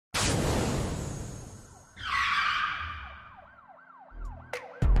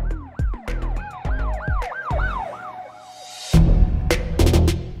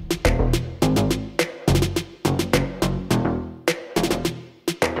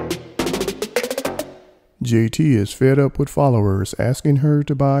JT is fed up with followers asking her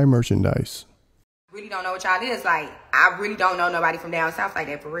to buy merchandise. Really don't know what y'all is. Like, I really don't know nobody from down south like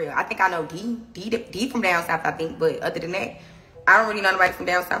that, for real. I think I know D from down south, I think. But other than that, I don't really know nobody from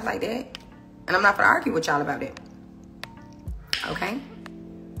down south like that. And I'm not gonna argue with y'all about it. Okay?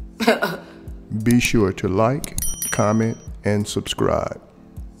 Be sure to like, comment, and subscribe.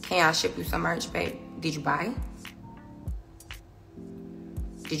 Can I ship you some merch, babe? Did you buy?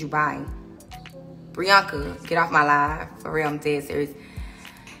 Did you buy? Brianka, get off my live. For real, I'm dead serious.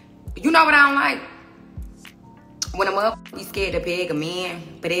 You know what I don't like? When a motherfucker be scared to beg a man,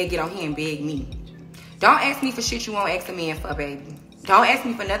 but they'll get on here and beg me. Don't ask me for shit you won't ask a man for, baby. Don't ask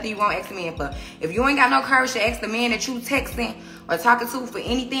me for nothing you won't ask a man for. If you ain't got no courage to ask the man that you texting or talking to for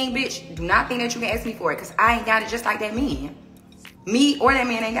anything, bitch, do not think that you can ask me for it, because I ain't got it just like that man. Me or that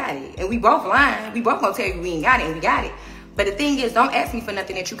man ain't got it. And we both lying. We both gonna tell you we ain't got it, and we got it. But the thing is, don't ask me for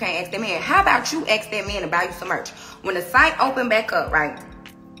nothing that you can't ask that man. How about you ask that man to buy you some merch? When the site open back up, right?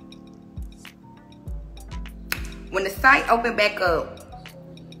 When the site open back up,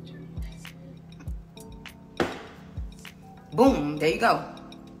 boom, there you go.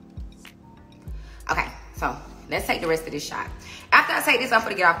 Okay, so let's take the rest of this shot. After I take this, I'm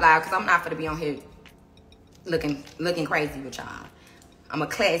gonna get off live because I'm not gonna be on here looking crazy with y'all. I'm a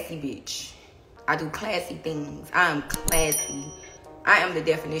classy bitch. I do classy things. I am classy. I am the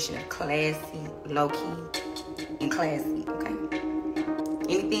definition of classy, low-key, and classy, okay?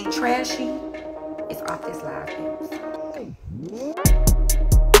 Anything trashy is off this live, babes. Okay.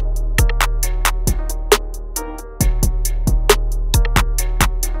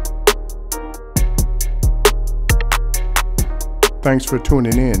 Thanks for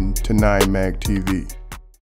tuning in to 9 Mag TV.